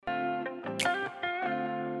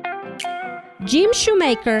Jim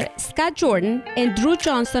Shoemaker, Scott Jordan, and Drew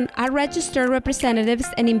Johnson are registered representatives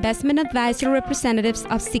and investment advisor representatives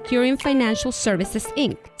of Securian Financial Services,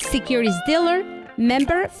 Inc., securities dealer,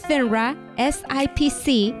 member FINRA,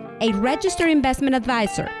 SIPC, a registered investment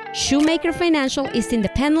advisor. Shoemaker Financial is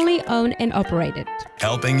independently owned and operated.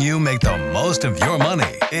 Helping you make the most of your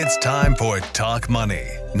money. It's time for Talk Money.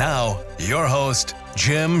 Now, your host,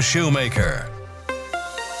 Jim Shoemaker.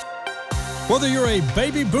 Whether you're a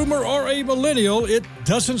baby boomer or a millennial, it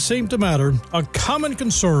doesn't seem to matter. A common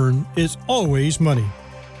concern is always money.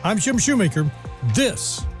 I'm Jim Shoemaker.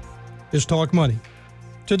 This is Talk Money.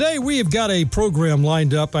 Today, we have got a program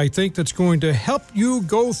lined up, I think, that's going to help you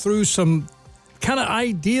go through some kind of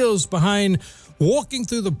ideas behind walking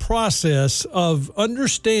through the process of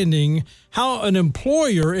understanding how an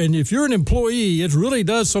employer, and if you're an employee, it really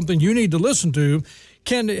does something you need to listen to,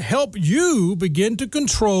 can help you begin to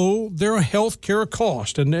control their health care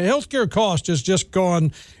cost. And the health care cost has just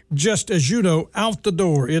gone, just as you know, out the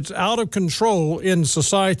door. It's out of control in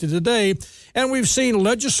society today. And we've seen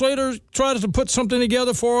legislators try to put something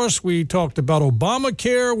together for us. We talked about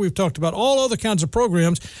Obamacare. We've talked about all other kinds of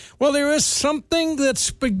programs. Well, there is something that's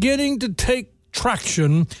beginning to take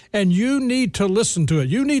traction, and you need to listen to it.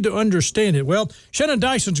 You need to understand it. Well, Shannon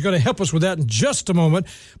Dyson's going to help us with that in just a moment.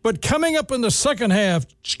 But coming up in the second half,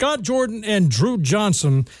 Scott Jordan and Drew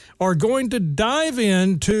Johnson are going to dive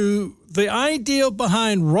into the idea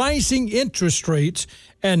behind rising interest rates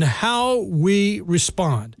and how we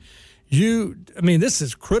respond. This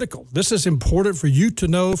is critical. This is important for you to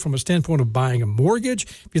know from a standpoint of buying a mortgage.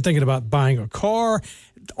 If you're thinking about buying a car,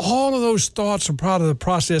 all of those thoughts are part of the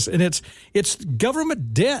process, and it's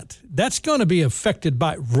government debt. That's going to be affected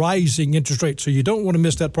by rising interest rates, so you don't want to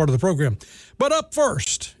miss that part of the program. But up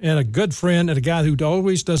first, and a good friend and a guy who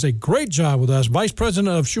always does a great job with us, Vice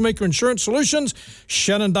President of Shoemaker Insurance Solutions,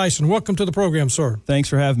 Shannon Dyson. Welcome to the program, sir. Thanks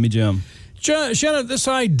for having me, Jim. Shannon, this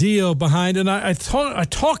idea behind, and I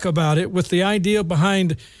talk about it with the idea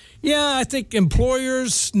behind, I think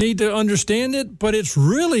employers need to understand it, but it's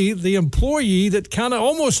really the employee that kind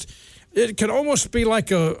of it can almost be like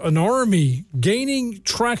an army gaining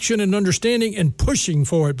traction and understanding and pushing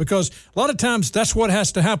for it, because a lot of times that's what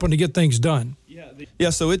has to happen to get things done. Yeah,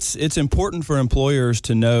 so it's important for employers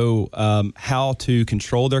to know how to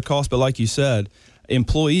control their costs, but like you said,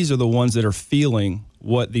 employees are the ones that are feeling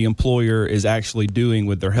what the employer is actually doing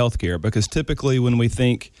with their health care, because typically when we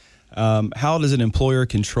think, how does an employer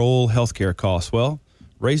control healthcare costs? Well,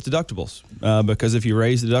 raise deductibles, because if you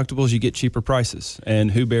raise deductibles, you get cheaper prices. And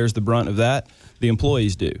who bears the brunt of that? The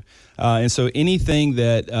employees do. And so anything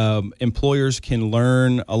that employers can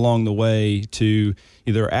learn along the way to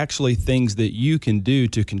either actually things that you can do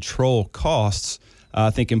to control costs, I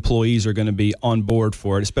think employees are going to be on board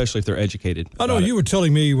for it, especially if they're educated. I know you were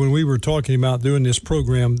telling me when we were talking about doing this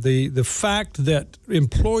program, the fact that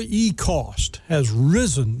employee cost has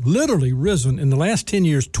literally risen in the last 10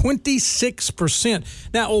 years, 26%.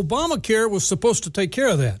 Now, Obamacare was supposed to take care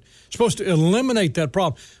of that, supposed to eliminate that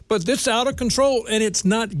problem. But it's out of control, and it's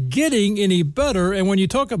not getting any better. And when you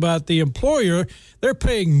talk about the employer, they're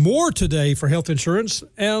paying more today for health insurance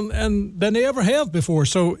and than they ever have before.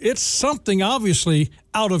 So it's something obviously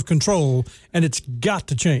out of control, and it's got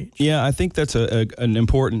to change. Yeah, I think that's an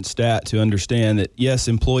important stat to understand that, yes,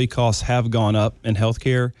 employee costs have gone up in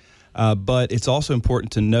healthcare, but it's also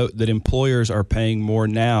important to note that employers are paying more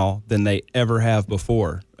now than they ever have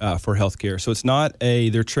before for healthcare. So it's not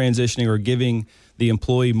they're transitioning or giving the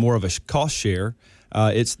employee more of a cost share.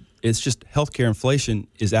 It's just healthcare inflation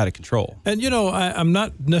is out of control. And I'm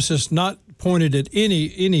not necessarily not pointed at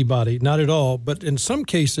anybody, not at all. But in some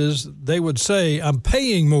cases, they would say, I'm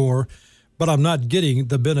paying more, but I'm not getting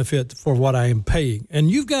the benefit for what I am paying.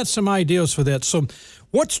 And you've got some ideas for that. So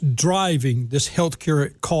what's driving this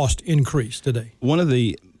healthcare cost increase today? One of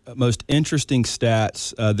the most interesting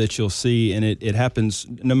stats that you'll see, and it happens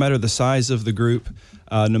no matter the size of the group,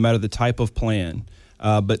 no matter the type of plan,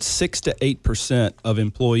 but 6 to 8% of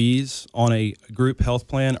employees on a group health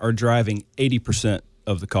plan are driving 80%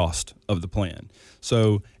 of the cost of the plan.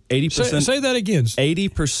 So 80%. Say that again.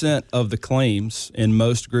 80% of the claims in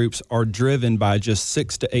most groups are driven by just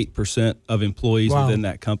 6 to 8% of employees within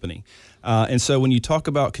that company. And so when you talk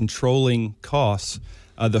about controlling costs,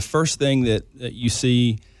 the first thing that you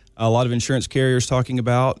see a lot of insurance carriers talking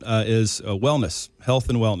about is wellness, health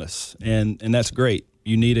and wellness. And that's great.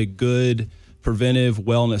 You need a good preventive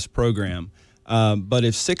wellness program. But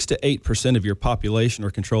if 6 to 8% of your population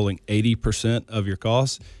are controlling 80% of your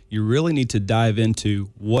costs, you really need to dive into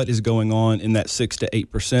what is going on in that 6 to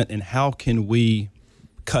 8% and how can we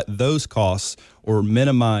cut those costs or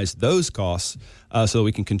minimize those costs so that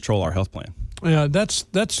we can control our health plan. Yeah, that's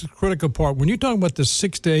the critical part. When you're talking about the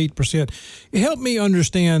 6 to 8%, help me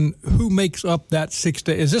understand who makes up that 6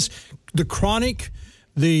 to. Is this the chronic,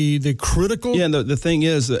 the critical? Yeah, and the thing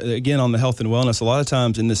is, again, on the health and wellness, a lot of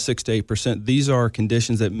times in this 6 to 8%, these are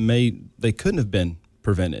conditions that they couldn't have been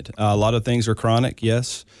prevented. A lot of things are chronic,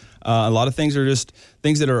 yes. A lot of things are just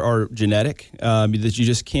things that are genetic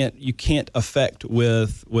that you can't affect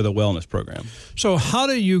with a wellness program. So how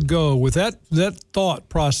do you go with that thought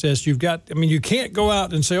process? You've got, you can't go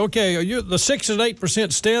out and say, okay, the 6 and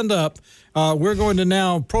 8% stand up. We're going to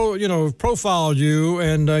now profile you,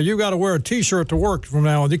 and you got to wear a T-shirt to work from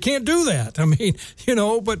now on. You can't do that.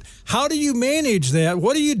 But how do you manage that?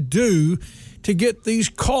 What do you do to get these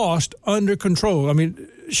costs under control?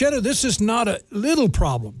 Shannon, this is not a little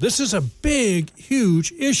problem. This is a big,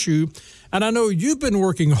 huge issue. And I know you've been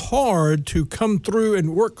working hard to come through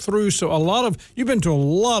and work through. So you've been to a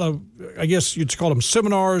lot of, I guess you'd call them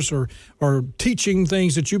seminars or teaching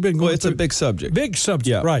things that you've been going through. Well, it's a big subject. Big subject,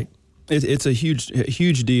 yeah. Right. It's a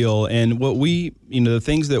huge deal. And what the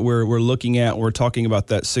things that we're looking at, we're talking about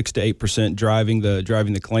that 6 to 8% driving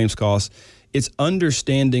the claims costs. It's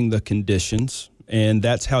understanding the conditions. And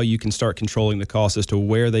that's how you can start controlling the cost as to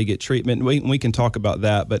where they get treatment. We can talk about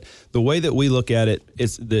that. But the way that we look at it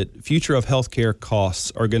is that future of healthcare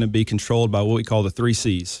costs are going to be controlled by what we call the 3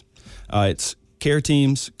 C's. It's care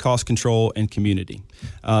teams, cost control, and community.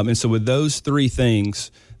 And so with those 3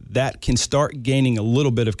 things, that can start gaining a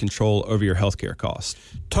little bit of control over your healthcare costs.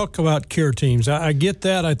 Talk about care teams. I get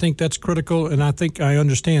that. I think that's critical, and I think I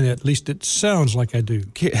understand that. At least it sounds like I do.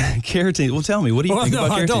 Care teams. Well, tell me, what do you think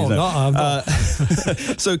about care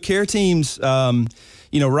teams? So care teams,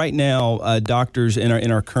 right now, doctors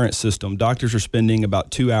in our current system, doctors are spending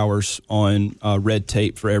about 2 hours on red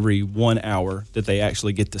tape for every 1 hour that they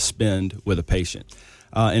actually get to spend with a patient.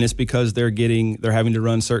 And it's because they're having to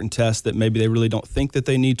run certain tests that maybe they really don't think that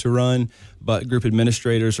they need to run, but group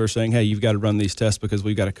administrators are saying, hey, you've got to run these tests because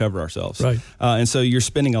we've got to cover ourselves. Right. And so you're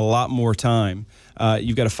spending a lot more time.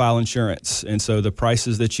 You've got to file insurance. And so the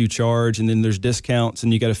prices that you charge, and then there's discounts,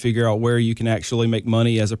 and you got to figure out where you can actually make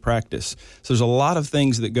money as a practice. So there's a lot of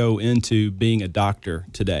things that go into being a doctor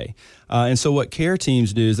today. And so what care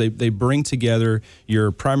teams do is they bring together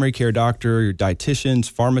your primary care doctor, your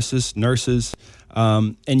dietitians, pharmacists, nurses,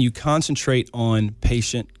 and you concentrate on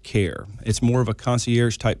patient care. It's more of a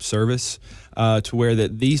concierge type service to where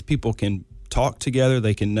that these people can talk together.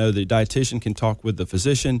 They can know the dietitian can talk with the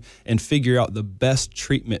physician and figure out the best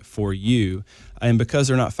treatment for you. And because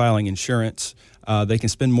they're not filing insurance, they can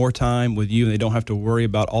spend more time with you, and they don't have to worry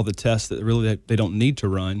about all the tests that really they don't need to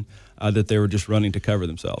run. That they were just running to cover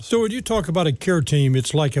themselves. So when you talk about a care team,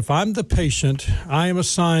 it's like if I'm the patient, I am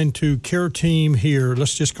assigned to care team here,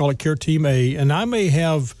 let's just call it care team A, and I may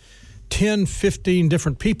have 10, 15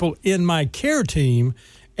 different people in my care team,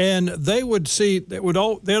 and they'd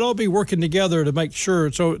all be working together to make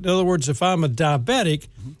sure. So in other words, if I'm a diabetic,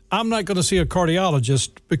 I'm not going to see a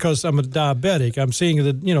cardiologist because I'm a diabetic. I'm seeing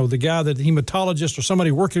the guy, the hematologist or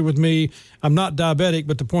somebody working with me. I'm not diabetic,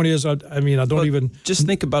 but the point is, I don't even just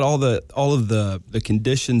think about all of the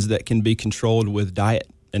conditions that can be controlled with diet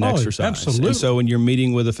and exercise. Absolutely. And so when you're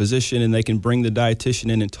meeting with a physician and they can bring the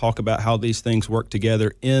dietitian in and talk about how these things work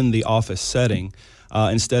together in the office setting,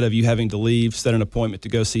 instead of you having to leave, set an appointment to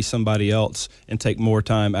go see somebody else and take more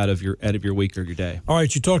time out of your week or your day. All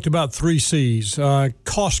right, you talked about 3 C's.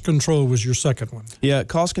 Cost control was your second one. Yeah,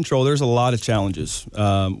 cost control. There's a lot of challenges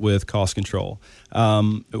with cost control.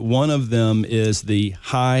 One of them is the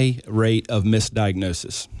high rate of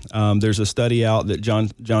misdiagnosis. There's a study out that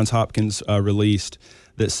Johns Hopkins released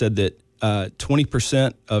that said that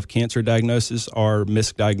 20% of cancer diagnoses are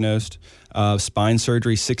misdiagnosed. Spine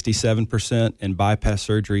surgery, 67%, and bypass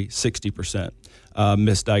surgery, 60%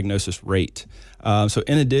 misdiagnosis rate. So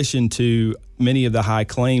in addition to many of the high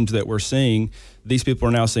claims that we're seeing, these people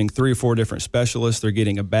are now seeing 3 or 4 different specialists. They're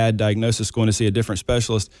getting a bad diagnosis, going to see a different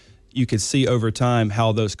specialist. You could see over time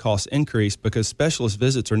how those costs increase because specialist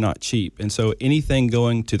visits are not cheap. And so anything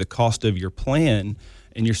going to the cost of your plan,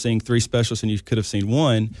 and you're seeing 3 specialists and you could have seen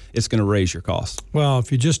 1, it's going to raise your costs. Well,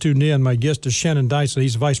 if you just tuned in, my guest is Shannon Dyson.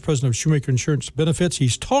 He's the Vice President of Shoemaker Insurance Benefits.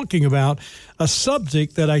 He's talking about a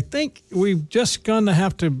subject that I think we've just going to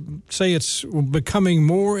have to say it's becoming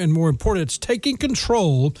more and more important. It's taking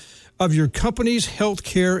control of your company's health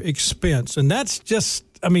care expense. And that's just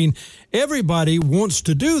I mean, everybody wants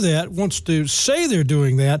to do that, wants to say they're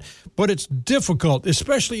doing that, but it's difficult,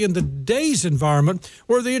 especially in today's environment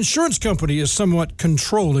where the insurance company is somewhat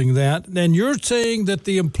controlling that. And you're saying that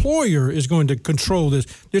the employer is going to control this.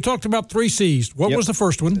 You talked about 3 C's. What was the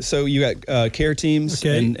first one? So you got care teams,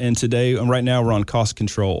 and today, right now, we're on cost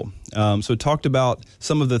control. So talked about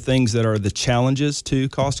some of the things that are the challenges to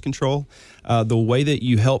cost control. The way that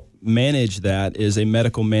you help manage that is a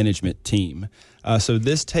medical management team. So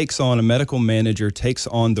this a medical manager takes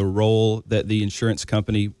on the role that the insurance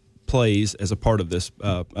company plays as a part of this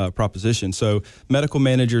proposition. So medical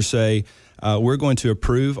managers say, we're going to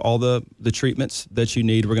approve all the treatments that you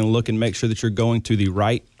need. We're going to look and make sure that you're going to the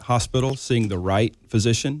right hospital, seeing the right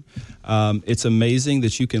physician. It's amazing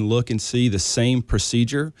that you can look and see the same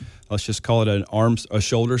procedure. Let's just call it a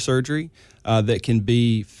shoulder surgery. That can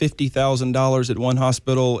be $50,000 at one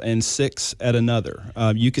hospital and $6,000 at another.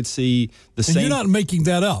 You could see the same. And you're not making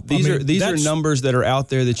that up. These are numbers that are out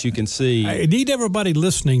there that you can see. I need everybody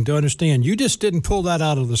listening to understand. You just didn't pull that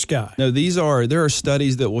out of the sky. No, there are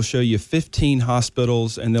studies that will show you 15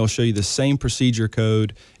 hospitals, and they'll show you the same procedure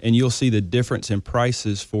code, and you'll see the difference in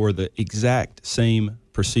prices for the exact same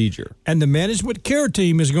procedure. And the management care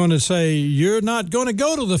team is going to say, you're not going to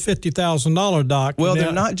go to the $50,000 doc. Well,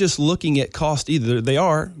 they're not just looking at cost either.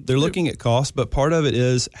 They're looking at cost, but part of it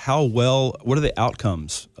is what are the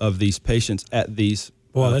outcomes of these patients at these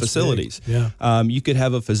facilities? Big. Yeah. You could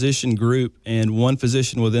have a physician group, and one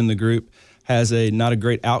physician within the group has not a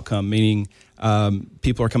great outcome, meaning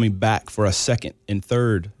people are coming back for a second and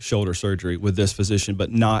third shoulder surgery with this physician,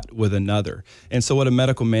 but not with another. And so what a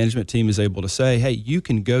medical management team is able to say, hey, you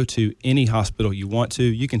can go to any hospital you want to,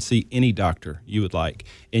 you can see any doctor you would like,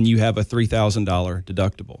 and you have a $3,000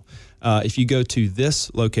 deductible. If you go to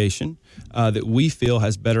this location that we feel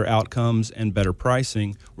has better outcomes and better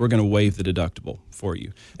pricing, we're going to waive the deductible for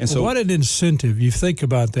you. And so, what an incentive. You think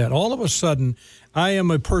about that. All of a sudden, I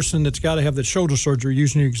am a person that's got to have that shoulder surgery,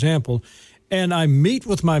 using your example, and I meet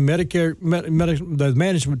with my the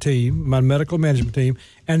management team, my medical management team,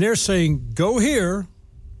 and they're saying, go here,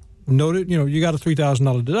 note it, you got a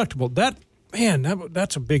 $3,000 deductible.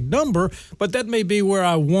 That's a big number, but that may be where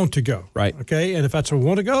I want to go. Right. Okay, and if that's where I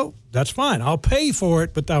want to go, that's fine. I'll pay for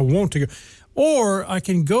it, but I want to go. Or I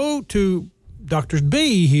can go to Dr.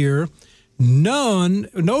 B here, no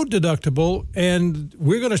deductible, and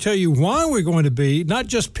we're going to tell you why we're going to be, not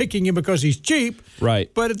just picking him because he's cheap,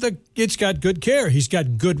 right? But it's got good care. He's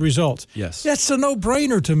got good results. Yes. That's a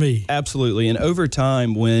no-brainer to me. Absolutely. And over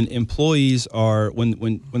time, when employees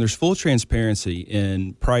when there's full transparency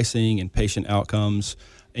in pricing and patient outcomes,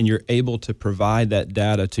 and you're able to provide that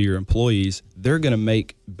data to your employees, they're going to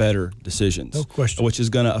make better decisions. No question. Which is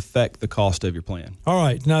going to affect the cost of your plan. All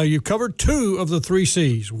right. Now, you've covered 2 of the 3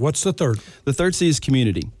 C's. What's the third? The third C is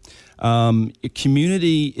community.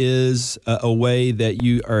 Community is a way that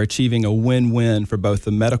you are achieving a win-win for both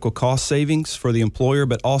the medical cost savings for the employer,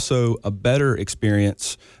 but also a better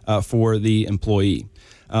experience for the employee.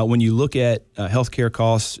 When you look at healthcare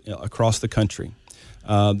costs across the country,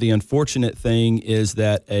 the unfortunate thing is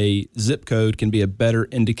that a zip code can be a better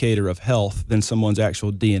indicator of health than someone's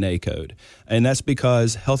actual DNA code. And that's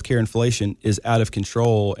because healthcare inflation is out of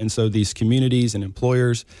control. And so these communities and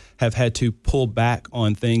employers have had to pull back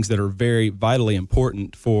on things that are very vitally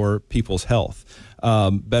important for people's health.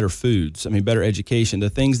 Better foods, better education, the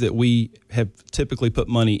things that we have typically put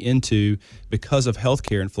money into because of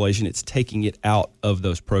healthcare inflation, it's taking it out of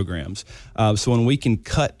those programs. So when we can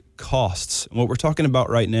cut costs, and what we're talking about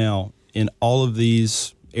right now in all of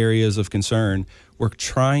these areas of concern, we're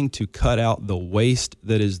trying to cut out the waste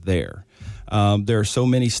that is there. There are so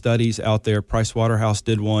many studies out there. Price Waterhouse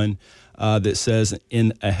did one that says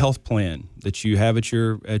in a health plan that you have at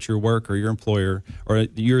your work or your employer, or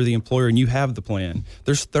you're the employer and you have the plan,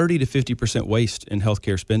 there's 30 to 50% waste in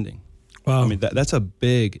healthcare spending. Wow. That's a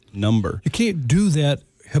big number. You can't do that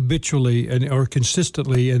habitually or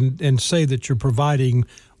consistently and say that you're providing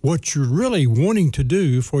what you're really wanting to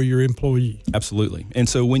do for your employee. Absolutely. And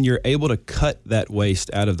so when you're able to cut that waste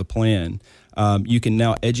out of the plan, you can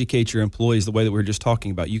now educate your employees the way that we were just talking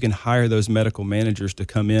about. You can hire those medical managers to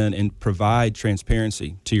come in and provide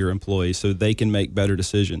transparency to your employees so they can make better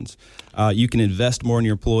decisions. You can invest more in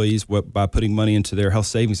your employees by putting money into their health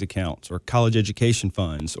savings accounts or college education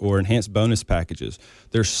funds or enhanced bonus packages.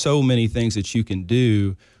 There's so many things that you can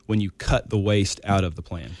do when you cut the waste out of the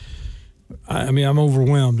plan. I'm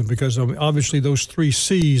overwhelmed because obviously those 3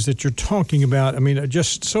 C's that you're talking about,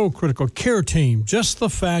 just so critical. Care team, just the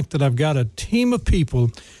fact that I've got a team of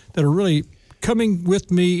people that are really coming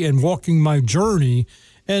with me and walking my journey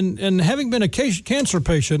And having been a cancer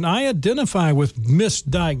patient, I identify with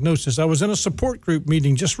misdiagnosis. I was in a support group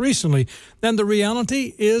meeting just recently, and the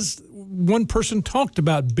reality is one person talked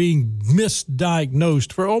about being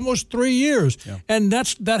misdiagnosed for almost 3 years. Yeah. And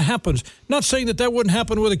that happens. Not saying that wouldn't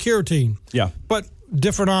happen with a care team. Yeah. But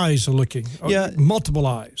different eyes are looking. Yeah. Multiple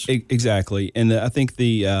eyes. Exactly. And I think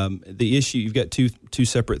the issue, you've got two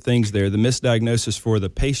separate things there. The misdiagnosis for the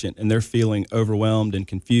patient, and they're feeling overwhelmed and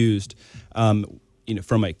confused.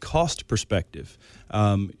 From a cost perspective,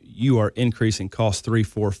 you are increasing costs 3,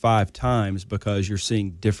 4, 5 times because you're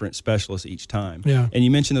seeing different specialists each time. Yeah. And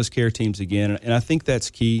you mentioned those care teams again, and I think that's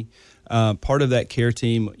key. Part of that care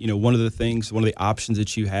team, one of the options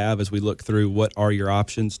that you have as we look through what are your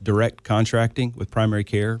options, direct contracting with primary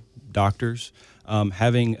care doctors,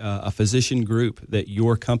 having a physician group that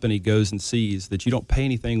your company goes and sees, that you don't pay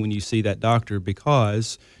anything when you see that doctor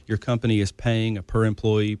because your company is paying a per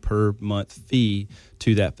employee per month fee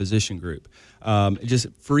to that physician group. It just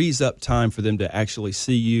frees up time for them to actually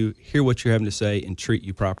see you, hear what you're having to say, and treat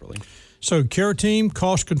you properly. So care team,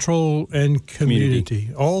 cost control, and community.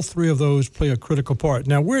 All three of those play a critical part.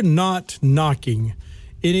 Now, we're not knocking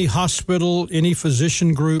any hospital, any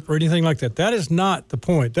physician group, or anything like that. That is not the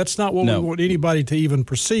point. That's not what we want anybody to even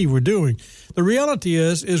perceive we're doing. The reality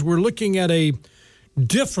is we're looking at a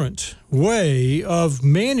different way of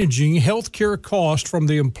managing healthcare costs from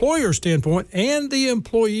the employer standpoint and the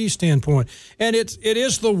employee standpoint. And it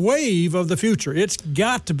is the wave of the future. It's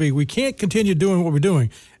got to be. We can't continue doing what we're doing.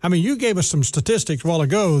 I mean, you gave us some statistics a while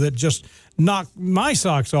ago that just knocked my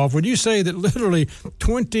socks off. Would you say that literally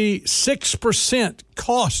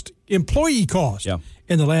 26% employee cost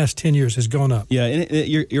in the last 10 years has gone up? Yeah, and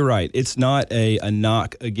you're right. It's not a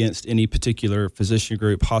knock against any particular physician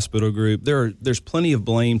group, hospital group. There's plenty of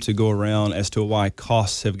blame to go around as to why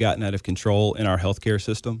costs have gotten out of control in our healthcare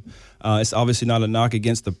system. It's obviously not a knock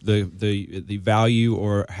against the value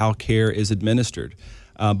or how care is administered,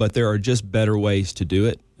 but there are just better ways to do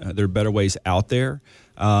it. There are better ways out there,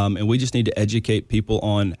 and we just need to educate people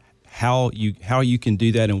on how you can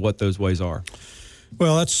do that and what those ways are.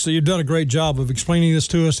 Well, you've done a great job of explaining this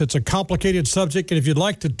to us. It's a complicated subject, and if you'd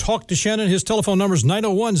like to talk to Shannon, his telephone number is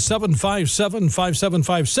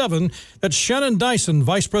 901-757-5757. That's Shannon Dyson,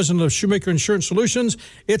 Vice President of Shoemaker Insurance Solutions.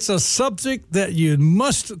 It's a subject that you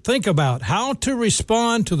must think about, how to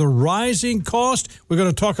respond to the rising cost. We're going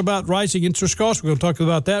to talk about rising interest costs. We're going to talk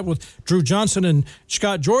about that with Drew Johnson and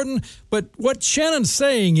Scott Jordan. But what Shannon's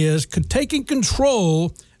saying is taking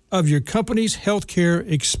control of your company's healthcare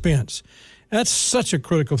expense. That's such a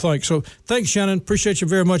critical thing. So thanks, Shannon. Appreciate you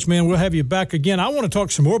very much, man. We'll have you back again. I want to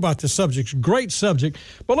talk some more about this subject. Great subject.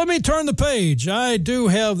 But let me turn the page. I do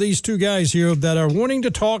have these two guys here that are wanting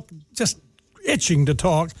to talk, just itching to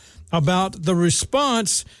talk, about the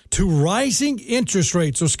response to rising interest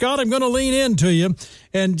rates. So, Scott, I'm going to lean into you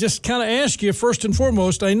and just kind of ask you first and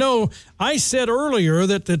foremost. I know I said earlier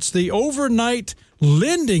that it's the overnight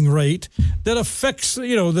lending rate that affects,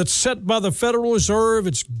 that's set by the Federal Reserve.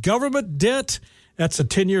 It's government debt. That's a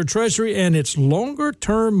 10-year Treasury, and it's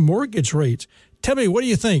longer-term mortgage rates. Tell me, what do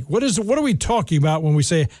you think? What are we talking about when we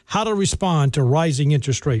say how to respond to rising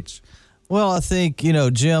interest rates? Well, I think,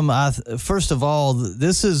 Jim, first of all,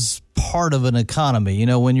 this is part of an economy.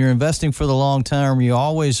 When you're investing for the long term, you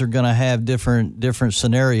always are going to have different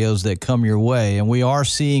scenarios that come your way. And we are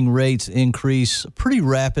seeing rates increase pretty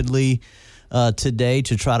rapidly today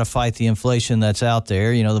to try to fight the inflation that's out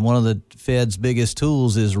there. One of the Fed's biggest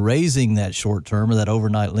tools is raising that short term or that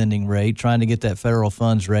overnight lending rate, trying to get that federal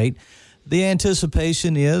funds rate. The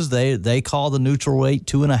anticipation is they call the neutral rate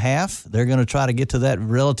 2.5. They're going to try to get to that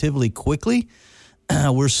relatively quickly.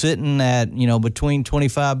 We're sitting at, between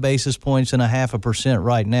 25 basis points and 0.5%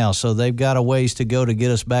 right now. So they've got a ways to go to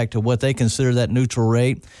get us back to what they consider that neutral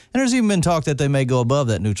rate. And there's even been talk that they may go above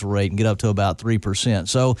that neutral rate and get up to about 3%.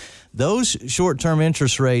 So those short-term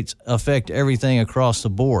interest rates affect everything across the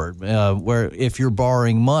board, where if you're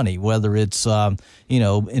borrowing money, whether it's,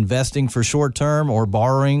 investing for short-term or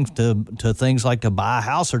borrowing to things like to buy a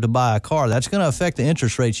house or to buy a car, that's going to affect the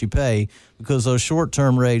interest rates you pay because those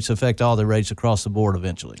short-term rates affect all the rates across the board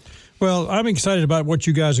eventually. Well, I'm excited about what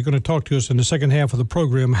you guys are going to talk to us in the second half of the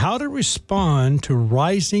program, how to respond to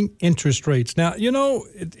rising interest rates. Now,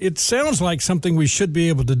 it sounds like something we should be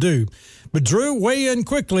able to do, But Drew, weigh in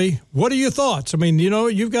quickly. What are your thoughts? I mean,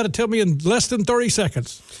 you've got to tell me in less than 30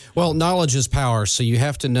 seconds. Well, knowledge is power, so you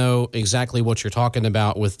have to know exactly what you're talking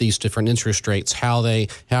about with these different interest rates, how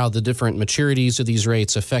the different maturities of these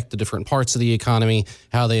rates affect the different parts of the economy,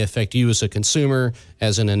 how they affect you as a consumer,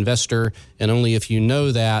 as an investor, and only if you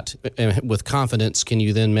know that with confidence can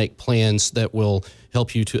you then make plans that will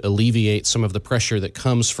help you to alleviate some of the pressure that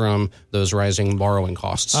comes from those rising borrowing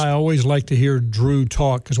costs. I always like to hear Drew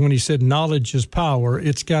talk because when he said knowledge is power,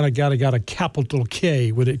 it's got a capital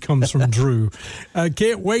K when it comes from Drew. I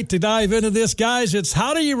can't wait to dive into this, guys. It's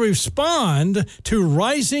how do you respond to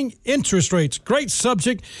rising interest rates? Great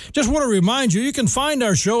subject. Just want to remind you, you can find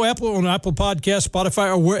our show on Apple Podcasts, Spotify,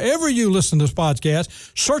 or wherever you listen to this podcast.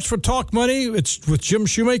 Search for Talk Money. It's with Jim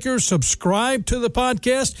Shoemaker. Subscribe to the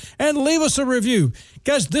podcast and leave us a review.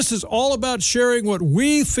 Guys, this is all about sharing what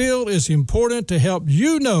we feel is important to help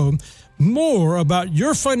you know more about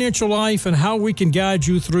your financial life and how we can guide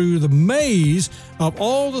you through the maze of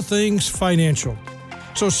all the things financial.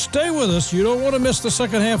 So stay with us. You don't want to miss the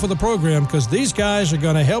second half of the program because these guys are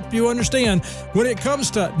going to help you understand when it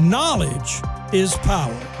comes to knowledge is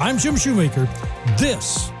power. I'm Jim Shoemaker.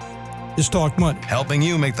 This is Talk Money. Helping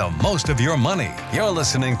you make the most of your money. You're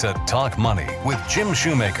listening to Talk Money with Jim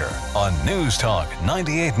Shoemaker on News Talk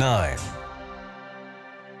 98.9.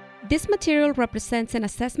 This material represents an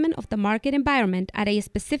assessment of the market environment at a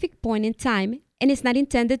specific point in time and is not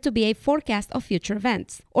intended to be a forecast of future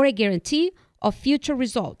events or a guarantee of future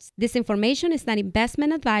results. This information is not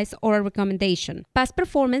investment advice or a recommendation. Past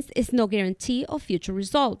performance is no guarantee of future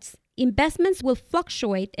results. Investments will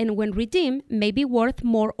fluctuate and when redeemed may be worth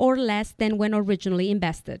more or less than when originally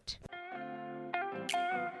invested.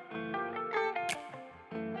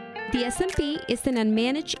 The S&P is an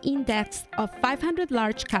unmanaged index of 500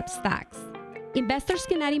 large cap stocks. Investors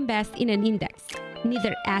cannot invest in an index.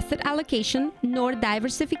 Neither asset allocation nor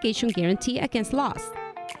diversification guarantee against loss.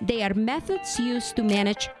 They are methods used to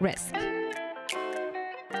manage risk.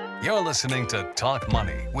 You're listening to Talk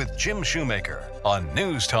Money with Jim Shoemaker on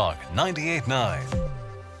News Talk 98.9.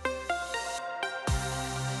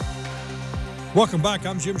 Welcome back.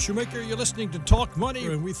 I'm Jim Shoemaker. You're listening to Talk Money,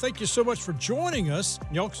 and we thank you so much for joining us.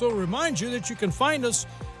 We also remind you that you can find us,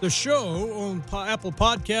 the show, on Apple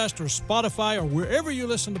Podcast or Spotify or wherever you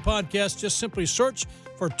listen to podcasts. Just simply search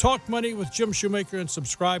for Talk Money with Jim Shoemaker and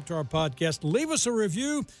subscribe to our podcast. Leave us a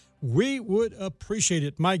review. We would appreciate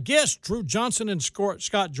it. My guests, Drew Johnson and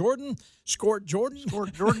Scott Jordan. Scott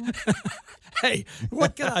Jordan? Hey,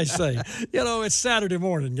 what can I say? It's Saturday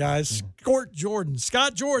morning, guys. Scott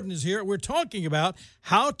Jordan is here. We're talking about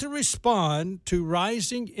how to respond to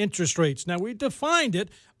rising interest rates. Now, we defined it.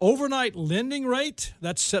 Overnight lending rate,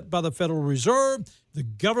 that's set by the Federal Reserve. The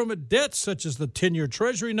government debt, such as the 10-year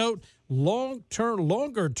Treasury note.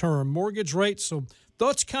 Longer-term mortgage rates. So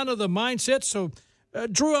that's kind of the mindset. So,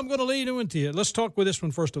 Drew, I'm going to lead into you. Let's talk with this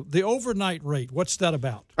one first. The overnight rate. What's that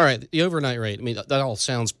about? All right, the overnight rate. I mean, that all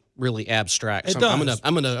sounds really abstract. It does.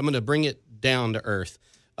 I'm going to bring it down to earth.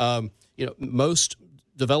 Most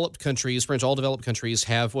developed countries, pretty much all developed countries,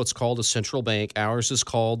 have what's called a central bank. Ours is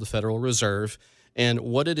called the Federal Reserve, and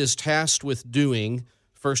what it is tasked with doing,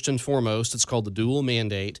 first and foremost, it's called the dual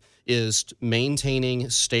mandate, is maintaining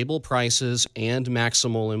stable prices and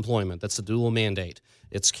maximal employment. That's the dual mandate.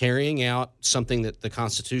 It's carrying out something that the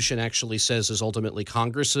Constitution actually says is ultimately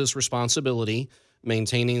Congress's responsibility,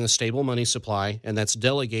 maintaining a stable money supply, and that's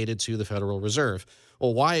delegated to the Federal Reserve.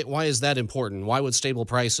 Well, why is that important? Why would stable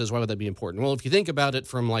prices, why would that be important? Well, if you think about it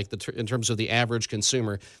from in terms of the average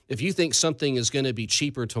consumer, if you think something is going to be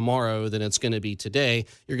cheaper tomorrow than it's going to be today,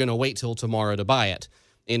 you're going to wait till tomorrow to buy it.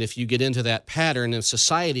 And if you get into that pattern, if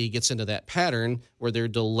society gets into that pattern where they're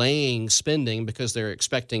delaying spending because they're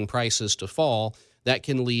expecting prices to fall, that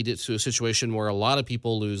can lead to a situation where a lot of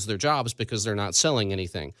people lose their jobs because they're not selling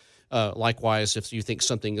anything. Likewise, if you think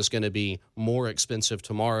something is going to be more expensive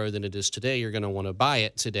tomorrow than it is today, you're going to want to buy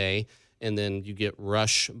it today, and then you get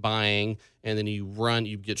rush buying, and then you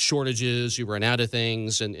get shortages, you run out of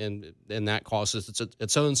things, and that causes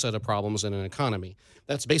its own set of problems in an economy.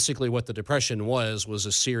 That's basically what the Depression was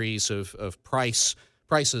a series of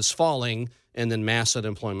prices falling and then mass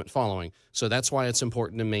unemployment following. So that's why it's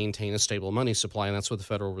important to maintain a stable money supply, and that's what the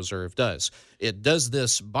Federal Reserve does. It does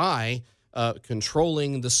this by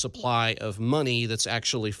controlling the supply of money that's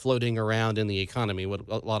actually floating around in the economy, what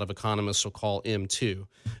a lot of economists will call M2.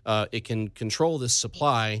 It can control this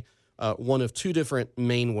supply one of two different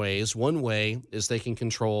main ways. One way is they can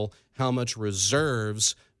control how much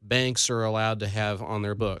reserves banks are allowed to have on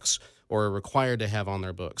their books or are required to have on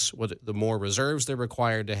their books. The more reserves they're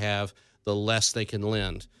required to have, the less they can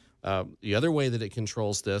lend. The other way that it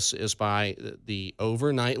controls this is by the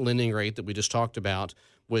overnight lending rate that we just talked about,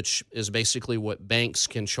 which is basically what banks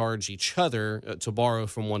can charge each other to borrow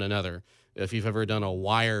from one another. If you've ever done a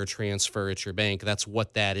wire transfer at your bank, that's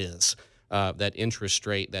what that is. That interest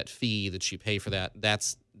rate, that fee that you pay for that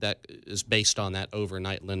is based on that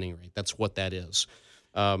overnight lending rate. That's what that is.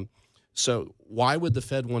 So why would the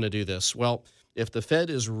Fed want to do this? Well, if the Fed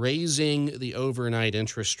is raising the overnight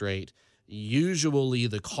interest rate, usually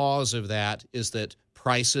the cause of that is that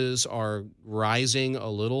prices are rising a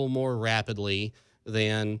little more rapidly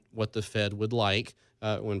than what the Fed would like.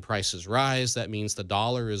 When prices rise, that means the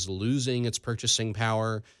dollar is losing its purchasing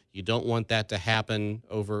power. You don't want that to happen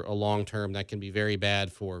over a long term. That can be very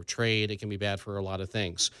bad for trade. It can be bad for a lot of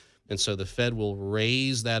things. And so the Fed will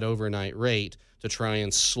raise that overnight rate to try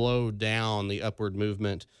and slow down the upward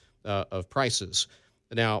movement of prices.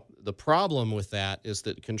 Now, the problem with that is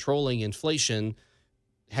that controlling inflation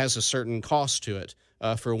has a certain cost to it.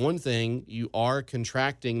 For one thing, you are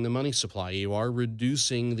contracting the money supply. You are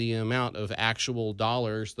reducing the amount of actual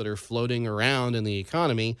dollars that are floating around in the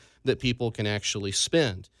economy that people can actually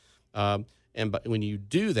spend. But when you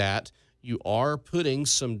do that, you are putting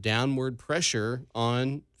some downward pressure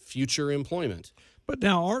on future employment. But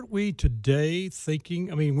now, aren't we today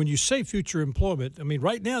thinking, I mean, when you say future employment, I mean,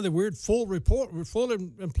 right now that we're at full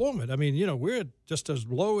employment. I mean, we're at just as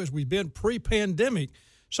low as we've been pre-pandemic.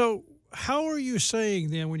 So how are you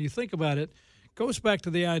saying then, when you think about it, goes back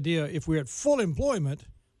to the idea, if we're at full employment,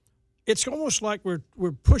 it's almost like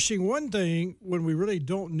we're pushing one thing when we really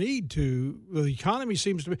don't need to. The economy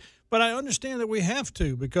seems to be, but I understand that we have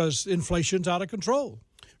to because inflation's out of control.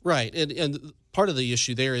 Right, and part of the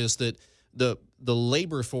issue there is that the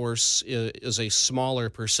labor force is a smaller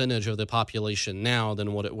percentage of the population now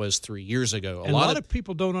than what it was 3 years ago. A lot of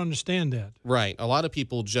people don't understand that. Right. A lot of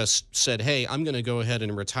people just said, hey, I'm going to go ahead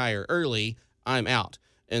and retire early. I'm out.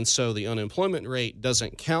 And so the unemployment rate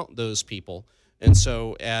doesn't count those people. And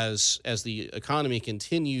so as the economy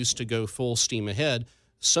continues to go full steam ahead,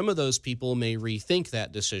 some of those people may rethink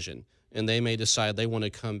that decision, and they may decide they want to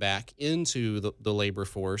come back into the labor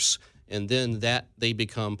force, and then that they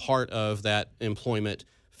become part of that employment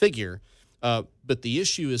figure. But the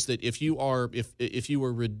issue is that if you are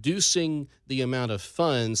reducing the amount of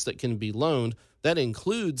funds that can be loaned, that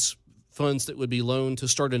includes funds that would be loaned to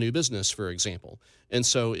start a new business, for example. And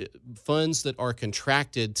so funds that are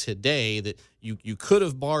contracted today that you could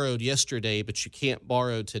have borrowed yesterday, but you can't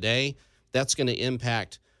borrow today, that's going to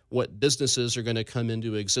impact what businesses are going to come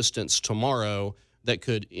into existence tomorrow that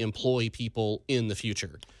could employ people in the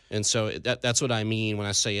future. And so that's what I mean when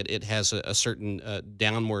I say it has a certain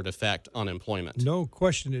downward effect on employment. No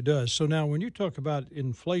question it does. So now when you talk about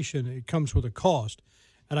inflation, it comes with a cost.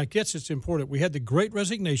 And I guess it's important. We had the Great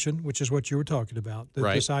Resignation, which is what you were talking about,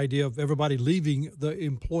 right. This idea of everybody leaving the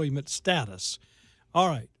employment status. All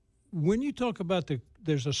right. When you talk about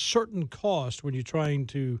there's a certain cost when you're trying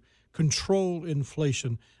to control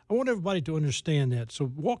inflation, I want everybody to understand that. So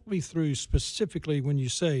walk me through specifically when you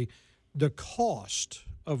say the cost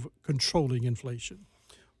of controlling inflation.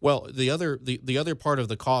 Well, the other part of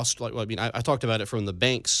the cost, I talked about it from the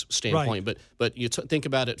bank's standpoint, right. but you think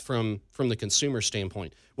about it from the consumer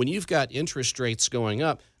standpoint. When you've got interest rates going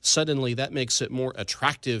up, suddenly that makes it more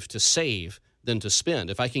attractive to save than to spend.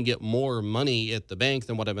 If I can get more money at the bank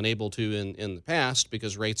than what I've been able to in the past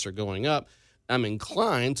because rates are going up, I'm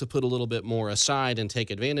inclined to put a little bit more aside and take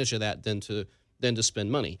advantage of that than to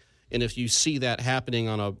spend money. And if you see that happening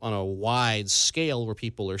on a wide scale where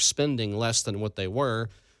people are spending less than what they were,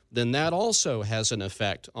 then that also has an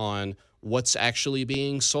effect on what's actually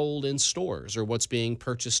being sold in stores or what's being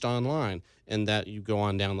purchased online. And that you go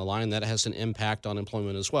on down the line, that has an impact on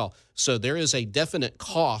employment as well. So there is a definite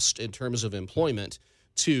cost in terms of employment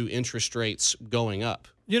to interest rates going up.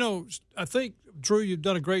 I think, Drew, you've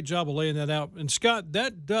done a great job of laying that out. And Scott,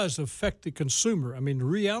 that does affect the consumer. I mean, the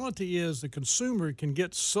reality is the consumer can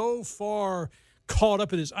get so far caught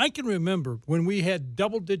up in this. I can remember when we had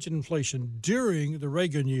double-digit inflation during the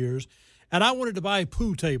Reagan years, and I wanted to buy a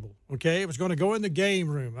pool table, okay? It was going to go in the game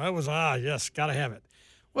room. I was, yes, got to have it.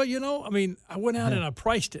 Well, I went out and I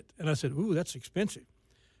priced it, and I said, ooh, that's expensive.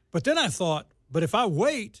 But then I thought, but if I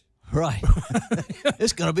wait, right,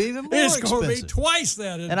 it's going to be even more expensive. It's going to be twice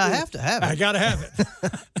that. And I have to have it. I got to have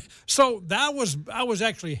it. So I was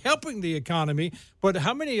actually helping the economy, but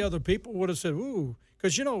how many other people would have said, ooh,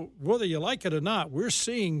 because, whether you like it or not, we're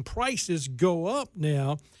seeing prices go up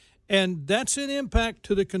now, and that's an impact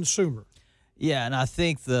to the consumer. Yeah, and I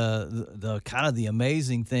think the kind of the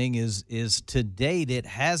amazing thing is to date it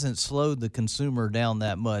hasn't slowed the consumer down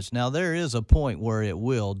that much. Now there is a point where it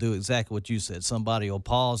will do exactly what you said. Somebody will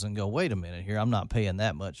pause and go, "Wait a minute here, I'm not paying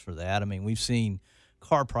that much for that." I mean, we've seen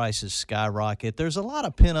car prices skyrocket. There's a lot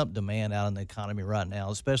of pent-up demand out in the economy right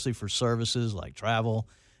now, especially for services like travel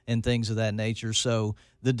and things of that nature. So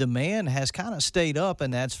the demand has kind of stayed up,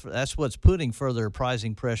 and that's what's putting further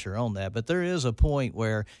pricing pressure on that. But there is a point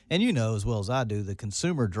where, and you know as well as I do, the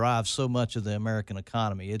consumer drives so much of the American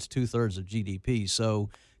economy. It's 2/3 of GDP. So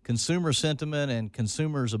consumer sentiment and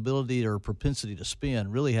consumers' ability or propensity to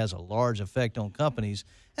spend really has a large effect on companies,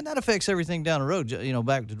 and that affects everything down the road. You know,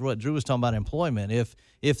 back to what Drew was talking about, employment.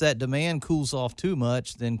 If that demand cools off too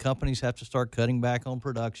much, then companies have to start cutting back on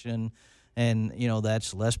production. And, you know,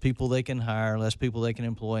 that's less people they can hire, less people they can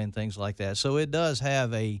employ, and things like that. So it does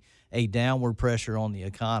have a downward pressure on the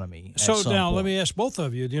economy. So now let me ask both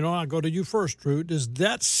of you. You know, I'll go to you first, Drew. Does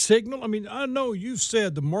that signal? I mean, I know you've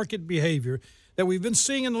said the market behavior that we've been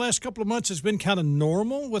seeing in the last couple of months has been kind of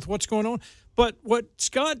normal with what's going on. But what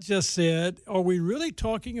Scott just said, are we really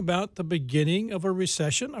talking about the beginning of a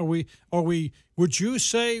recession? Would you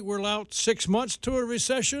say we're out 6 months to a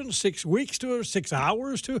recession, 6 weeks to a 6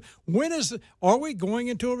 hours to? Are we going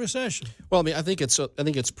into a recession? Well, I mean, I think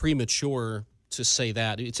it's premature to say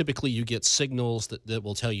that. Typically, you get signals that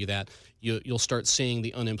will tell you that. You'll start seeing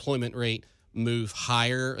the unemployment rate move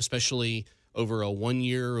higher, especially over a 1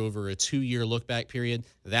 year, over a 2 year look back period.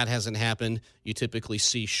 That hasn't happened. You typically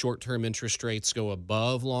see short-term interest rates go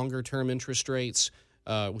above longer-term interest rates,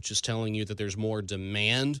 which is telling you that there's more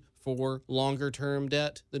demand for longer-term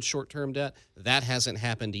debt than short-term debt. That hasn't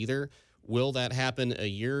happened either. Will that happen a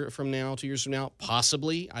year from now, 2 years from now?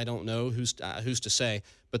 Possibly. I don't know. Who's to say?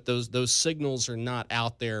 But those signals are not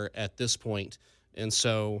out there at this point. And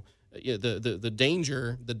so the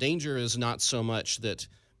danger is not so much that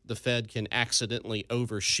the Fed can accidentally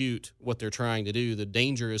overshoot what they're trying to do. The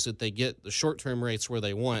danger is that they get the short-term rates where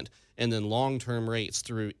they want, and then long-term rates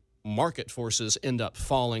through market forces end up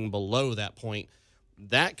falling below that point.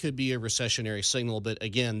 That could be a recessionary signal, but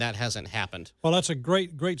again, that hasn't happened. Well, that's a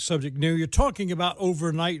great subject. Now, you're talking about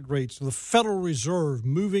overnight rates, the Federal Reserve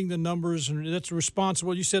moving the numbers, and that's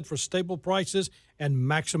responsible, you said, for stable prices and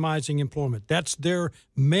maximizing employment. That's their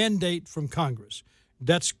mandate from Congress.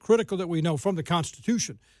 That's critical that we know from the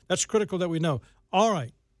Constitution. That's critical that we know. All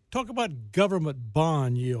right, talk about government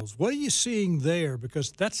bond yields. What are you seeing there?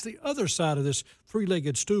 Because that's the other side of this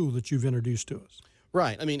three-legged stool that you've introduced to us.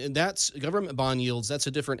 Right. I mean, that's government bond yields. That's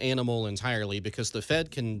a different animal entirely because the Fed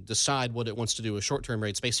can decide what it wants to do with short-term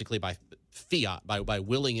rates basically by fiat, by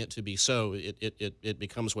willing it to be so. It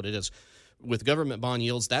becomes what it is. With government bond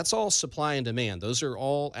yields, that's all supply and demand. Those are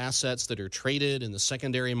all assets that are traded in the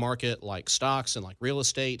secondary market like stocks and like real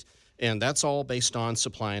estate, and that's all based on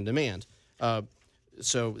supply and demand.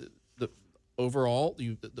 So overall,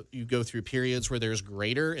 you go through periods where there's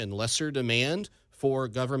greater and lesser demand for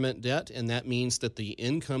government debt, and that means that the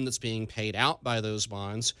income that's being paid out by those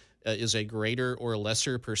bonds is a greater or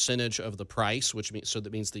lesser percentage of the price,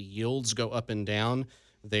 that means the yields go up and down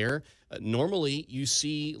there. Normally, you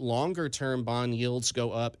see longer-term bond yields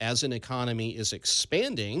go up as an economy is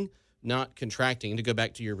expanding, not contracting, to go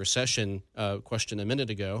back to your recession question a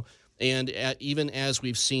minute ago. And even as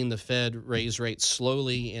we've seen the Fed raise rates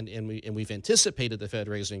slowly, and we've anticipated the Fed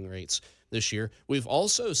raising rates this year, we've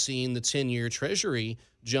also seen the 10-year Treasury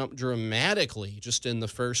jump dramatically just in the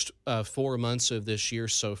first 4 months of this year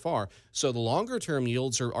so far. So the longer-term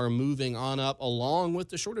yields are moving on up along with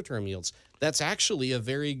the shorter-term yields. That's actually a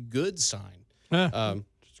very good sign.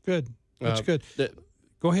 It's good. That's good.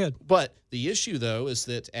 Go ahead. But the issue, though, is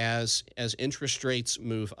that as interest rates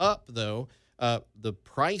move up, though, the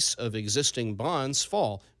price of existing bonds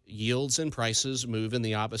fall. Yields and prices move in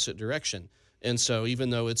the opposite direction. And so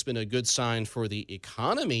even though it's been a good sign for the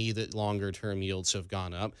economy that longer-term yields have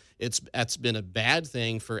gone up, that's been a bad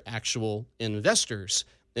thing for actual investors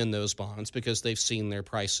in those bonds because they've seen their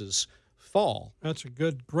prices fall. That's a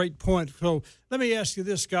great point. So let me ask you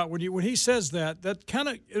this, Scott. When he says that kind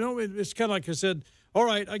of, it's kind of like I said, all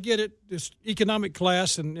right, I get it. This economic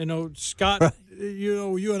class, and Scott, right.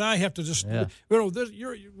 You and I have to just,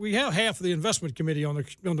 we have half of the investment committee on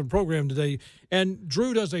the program today, and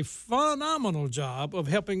Drew does a phenomenal job of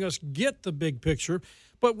helping us get the big picture.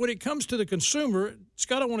 But when it comes to the consumer,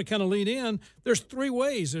 Scott, I want to kind of lean in. There's three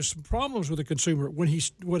ways. There's some problems with the consumer what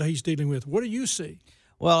he's dealing with. What do you see?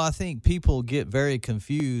 Well, I think people get very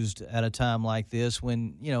confused at a time like this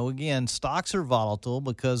when, again, stocks are volatile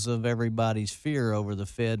because of everybody's fear over the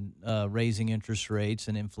Fed raising interest rates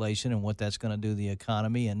and inflation and what that's going to do to the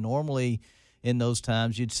economy. And normally, in those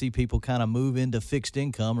times, you'd see people kind of move into fixed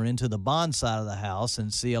income or into the bond side of the house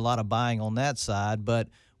and see a lot of buying on that side. But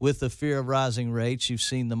with the fear of rising rates, you've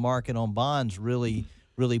seen the market on bonds really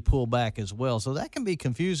pull back as well. So that can be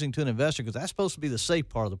confusing to an investor because that's supposed to be the safe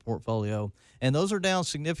part of the portfolio, and those are down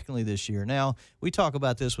significantly this year. Now, we talk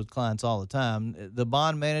about this with clients all the time. The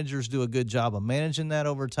bond managers do a good job of managing that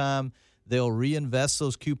over time. They'll reinvest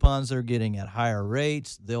those coupons they're getting at higher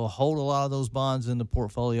rates. They'll hold a lot of those bonds in the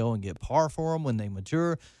portfolio and get par for them when they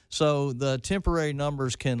mature. So the temporary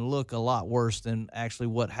numbers can look a lot worse than actually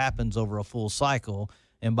what happens over a full cycle.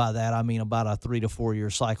 And by that, I mean about a 3 to 4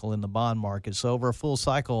 year cycle in the bond market. So over a full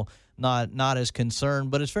cycle, not as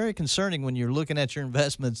concerned. But it's very concerning when you're looking at your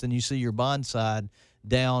investments and you see your bond side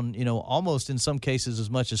down, almost in some cases as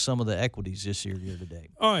much as some of the equities this year to date.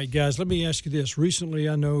 All right, guys, let me ask you this. Recently,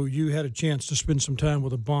 I know you had a chance to spend some time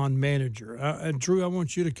with a bond manager. And Drew, I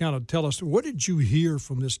want you to kind of tell us, what did you hear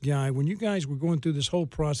from this guy when you guys were going through this whole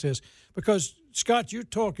process? Because, Scott, you're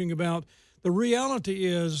talking about the reality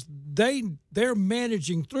is they're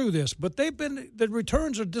managing through this, but the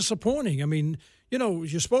returns are disappointing. I mean,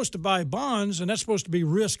 you're supposed to buy bonds, and that's supposed to be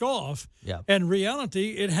risk off. Yeah. And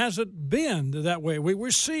reality, it hasn't been that way. We're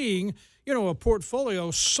seeing, a portfolio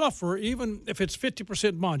suffer, even if it's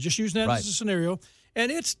 50% bonds. Just using that as a scenario,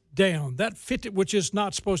 and it's down. That 50, which is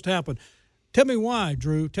not supposed to happen. Tell me why,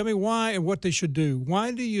 Drew. Tell me why and what they should do.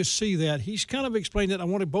 Why do you see that? He's kind of explained it. I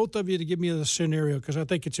wanted both of you to give me the scenario because I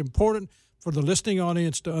think it's important for the listening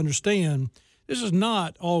audience to understand this is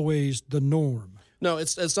not always the norm. No,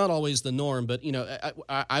 it's not always the norm, but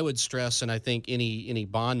I would stress, and I think any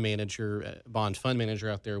bond manager, bond fund manager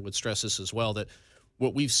out there would stress this as well, that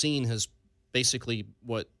what we've seen has basically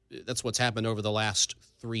that's what's happened over the last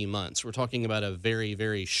 3 months. We're talking about a very,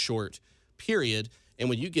 very short period, and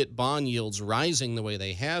when you get bond yields rising the way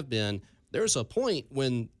they have been, there's a point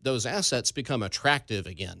when those assets become attractive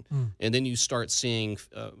again. And then you start seeing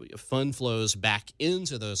fund flows back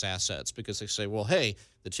into those assets because they say, well, hey,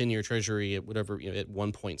 the 10-year Treasury at whatever, at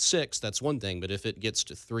 1.6, that's one thing. But if it gets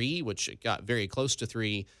to 3, which it got very close to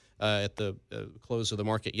 3 at the close of the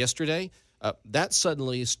market yesterday, that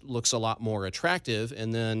suddenly looks a lot more attractive.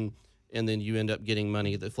 And then you end up getting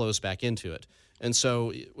money that flows back into it. And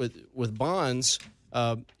so with bonds,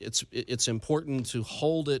 it's important to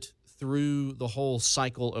hold it through the whole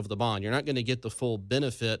cycle of the bond. You're not going to get the full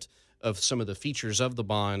benefit of some of the features of the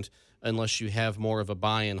bond unless you have more of a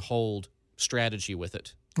buy and hold strategy with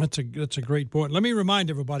it. That's a great point. Let me remind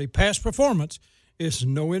everybody, past performance is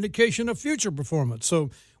no indication of future performance. So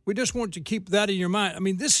we just want you to keep that in your mind. I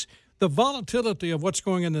mean, the volatility of what's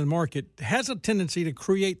going on in the market has a tendency to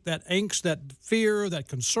create that angst, that fear, that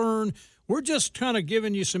concern. We're just kind of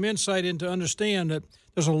giving you some insight into understand that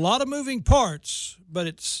there's a lot of moving parts, but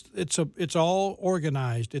it's all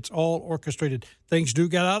organized. It's all orchestrated. Things do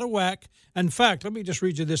get out of whack. In fact, let me just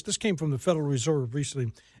read you this. This came from the Federal Reserve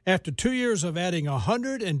recently. After 2 years of adding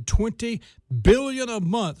 $120 billion a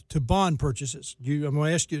month to bond purchases, I'm going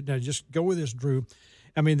to ask you now. Just go with this, Drew.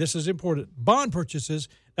 I mean, this is important. Bond purchases.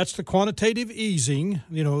 That's the quantitative easing.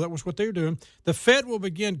 That was what they were doing. The Fed will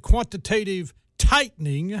begin quantitative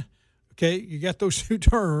tightening. Okay, you got those two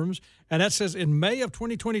terms, and that says in May of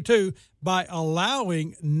 2022 by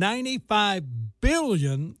allowing $95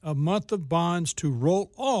 billion a month of bonds to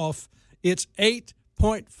roll off its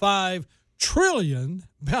 $8.5 trillion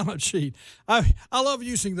balance sheet. I love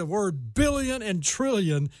using the word billion and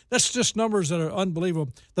trillion. That's just numbers that are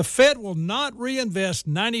unbelievable. The Fed will not reinvest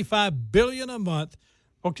 $95 billion a month.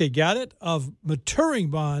 Okay, got it? Of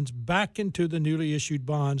maturing bonds back into the newly issued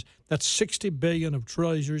bonds. That's $60 billion of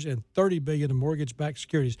treasuries and $30 billion of mortgage-backed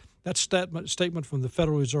securities. That's statement from the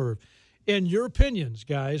Federal Reserve. In your opinions,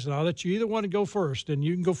 guys, and I'll let you either want to go first, and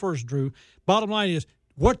you can go first, Drew. Bottom line is,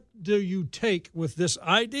 what do you take with this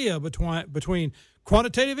idea between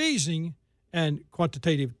quantitative easing and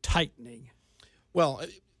quantitative tightening? Well,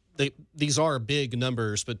 these are big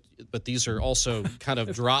numbers, but these are also kind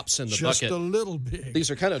of drops in the bucket. Just a little big.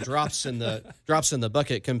 These are kind of drops in the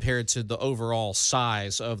bucket compared to the overall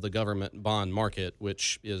size of the government bond market,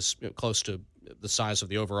 which is close to the size of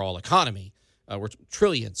the overall economy. We're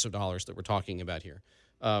trillions of dollars that we're talking about here,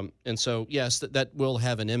 and so yes, that will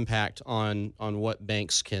have an impact on what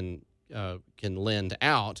banks can lend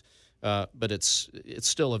out, but it's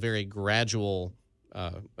still a very gradual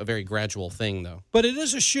thing, though. But it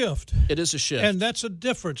is a shift. It is a shift. And that's a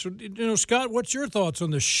difference. Scott, what's your thoughts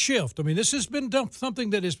on the shift? I mean, this has been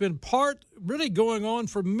something that has been really going on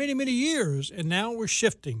for many, many years, and now we're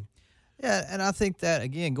shifting. Yeah, and I think that,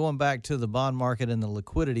 again, going back to the bond market and the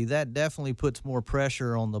liquidity, that definitely puts more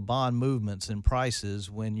pressure on the bond movements and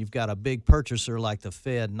prices when you've got a big purchaser like the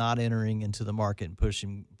Fed not entering into the market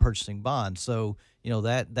and purchasing bonds. So,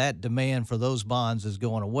 that demand for those bonds is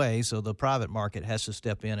going away, so the private market has to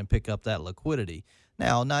step in and pick up that liquidity.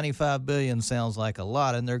 Now, $95 billion sounds like a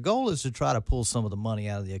lot, and their goal is to try to pull some of the money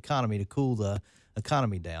out of the economy to cool the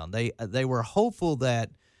economy down. They were hopeful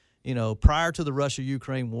that, prior to the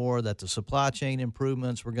Russia-Ukraine war, that the supply chain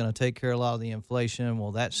improvements were going to take care of a lot of the inflation.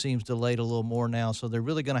 Well, that seems delayed a little more now, so they're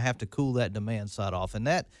really going to have to cool that demand side off. And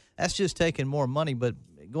that's just taking more money. But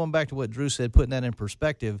going back to what Drew said, putting that in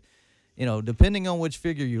perspective, depending on which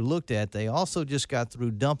figure you looked at, they also just got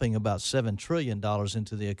through dumping about $7 trillion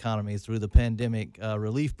into the economy through the pandemic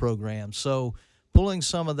relief program. So pulling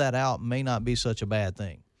some of that out may not be such a bad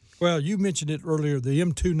thing. Well, you mentioned it earlier. The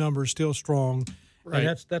M2 number is still strong. Right.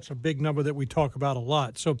 And that's a big number that we talk about a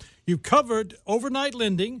lot. So you've covered overnight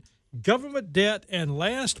lending, government debt, and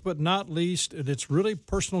last but not least, and it's really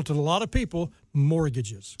personal to a lot of people,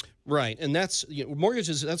 mortgages. Right. And that's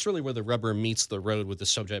mortgages, that's really where the rubber meets the road with the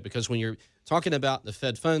subject, because when you're talking about the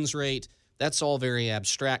Fed funds rate, that's all very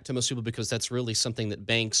abstract to most people because that's really something that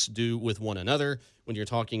banks do with one another. When you're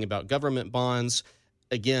talking about government bonds,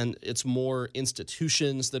 again, it's more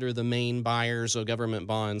institutions that are the main buyers of government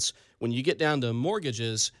bonds. When you get down to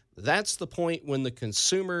mortgages, that's the point when the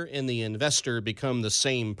consumer and the investor become the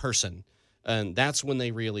same person. And that's when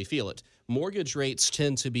they really feel it. Mortgage rates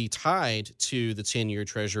tend to be tied to the 10-year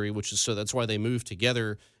Treasury, so that's why they move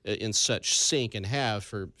together in such sync and have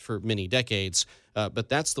for many decades. But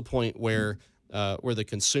that's the point where the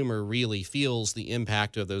consumer really feels the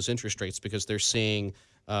impact of those interest rates because they're seeing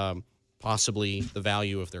possibly the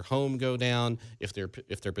value of their home go down. If they're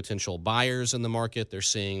potential buyers in the market, they're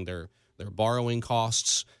seeing their borrowing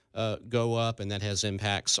costs go up, and that has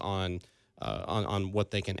impacts on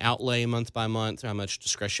what they can outlay month by month, how much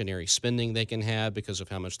discretionary spending they can have because of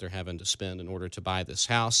how much they're having to spend in order to buy this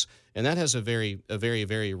house. And that has a very,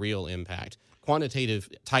 very real impact. Quantitative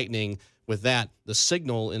tightening, with that, the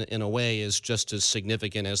signal in a way is just as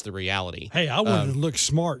significant as the reality. Hey, I wanted to look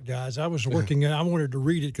smart, guys. I was working, I wanted to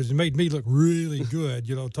read it because it made me look really good,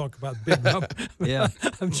 talk about big numbers. Yeah.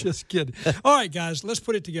 I'm just kidding. All right, guys, let's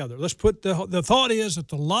put it together. Let's put the thought is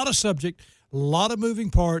it's a lot of subject, a lot of moving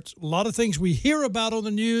parts, a lot of things we hear about on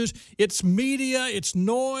the news. It's media, it's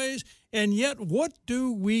noise, and yet what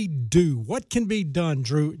do we do? What can be done,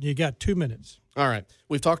 Drew? You got 2 minutes. All right.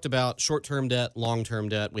 We've talked about short-term debt, long-term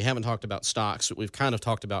debt. We haven't talked about stocks, but we've kind of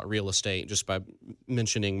talked about real estate just by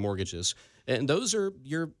mentioning mortgages. And those are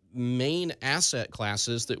your main asset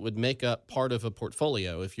classes that would make up part of a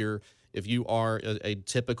portfolio. If you are a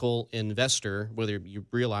typical investor, whether you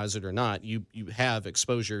realize it or not, you have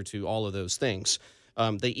exposure to all of those things.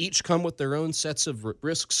 They each come with their own sets of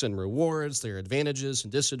risks and rewards, their advantages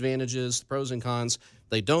and disadvantages, the pros and cons.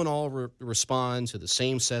 They don't all respond to the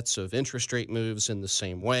same sets of interest rate moves in the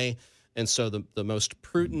same way. And so the most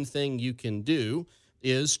prudent thing you can do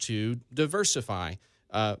is to diversify.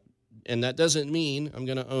 And that doesn't mean I'm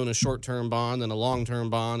going to own a short-term bond and a long-term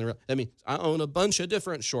bond. I mean, I own a bunch of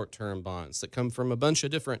different short-term bonds that come from a bunch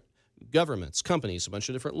of different governments, companies, a bunch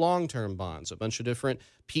of different long-term bonds, a bunch of different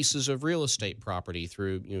pieces of real estate property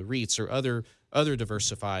through REITs or other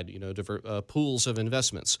diversified pools of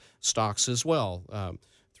investments, stocks as well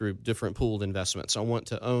through different pooled investments. I want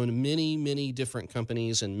to own many different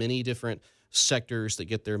companies and many different sectors that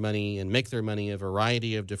get their money and make their money a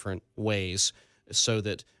variety of different ways, so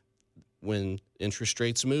that when interest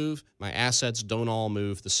rates move, my assets don't all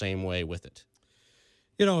move the same way with it.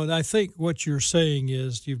 And I think what you're saying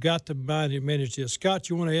is you've got to manage this. Scott,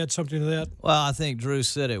 you want to add something to that? Well, I think Drew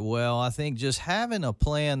said it well. I think just having a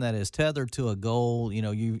plan that is tethered to a goal,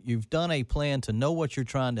 you've done a plan to know what you're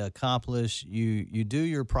trying to accomplish. You do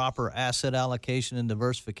your proper asset allocation and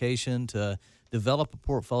diversification to develop a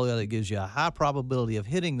portfolio that gives you a high probability of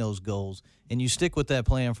hitting those goals, and you stick with that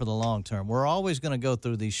plan for the long term. We're always going to go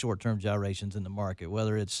through these short-term gyrations in the market,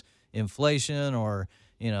 whether it's inflation or,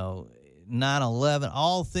 9/11,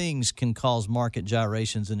 all things can cause market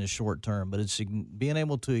gyrations in the short term, but it's being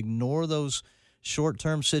able to ignore those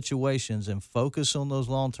short-term situations and focus on those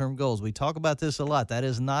long-term goals. We talk about this a lot. That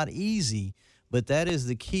is not easy, but that is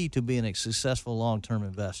the key to being a successful long-term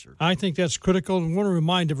investor. I think that's critical, and I want to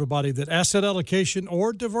remind everybody that asset allocation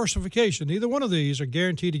or diversification, either one of these are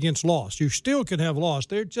guaranteed against loss. You still can have loss.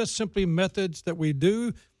 They're just simply methods that we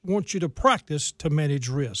do want you to practice to manage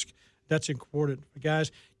risk. That's important,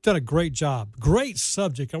 guys. Done a great job. Great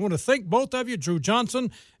subject. I want to thank both of you, Drew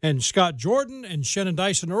Johnson and Scott Jordan and Shannon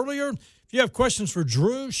Dyson earlier. If If you have questions for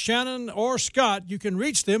Drew, Shannon, or Scott, you can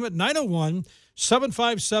reach them at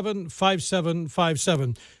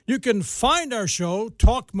 901-757-5757. You can find our show,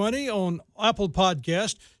 Talk Money, on Apple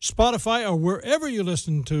Podcast, Spotify, or wherever you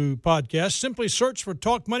listen to podcasts. Simply search for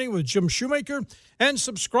Talk Money with Jim Shoemaker and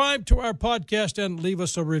subscribe to our podcast and leave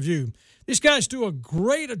us a review. These guys do a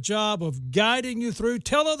great job of guiding you through.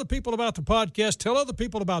 Tell other people about the podcast. Tell other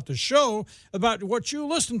people about the show, about what you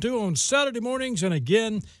listen to on Saturday mornings and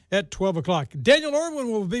again at 12 o'clock. Daniel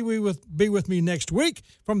Irwin will be with me next week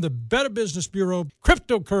from the Better Business Bureau.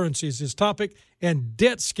 Cryptocurrency is his topic, and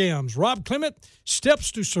debt scams. Rob Clement,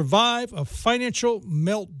 steps to survive a financial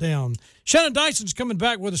meltdown. Shannon Dyson's coming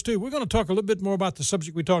back with us, too. We're going to talk a little bit more about the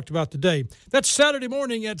subject we talked about today. That's Saturday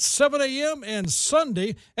morning at 7 a.m. and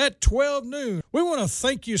Sunday at 12 noon. We want to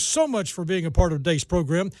thank you so much for being a part of today's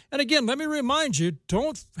program. And again, let me remind you,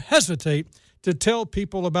 don't hesitate to tell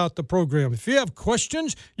people about the program. If you have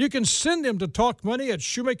questions, you can send them to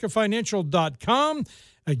talkmoney@shoemakerfinancial.com.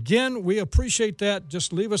 Again, we appreciate that.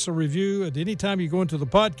 Just leave us a review at any time you go into the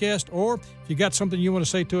podcast, or if you got something you want to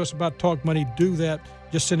say to us about Talk Money, do that.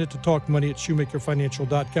 Just send it to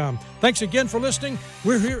talkmoney@shoemakerfinancial.com. Thanks again for listening.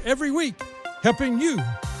 We're here every week helping you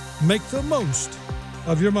make the most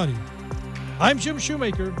of your money. I'm Jim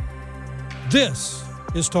Shoemaker. This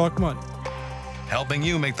is Talk Money. Helping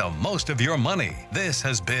you make the most of your money. This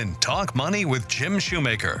has been Talk Money with Jim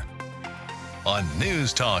Shoemaker on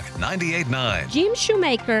News Talk 98.9. Jim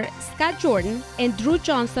Shoemaker, Scott Jordan, and Drew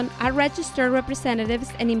Johnson are registered representatives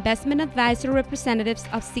and investment advisor representatives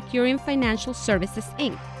of Securian Financial Services,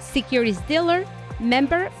 Inc., securities dealer,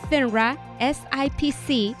 member FINRA,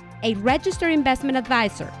 SIPC, a registered investment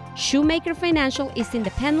advisor. Shoemaker Financial is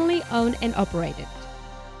independently owned and operated.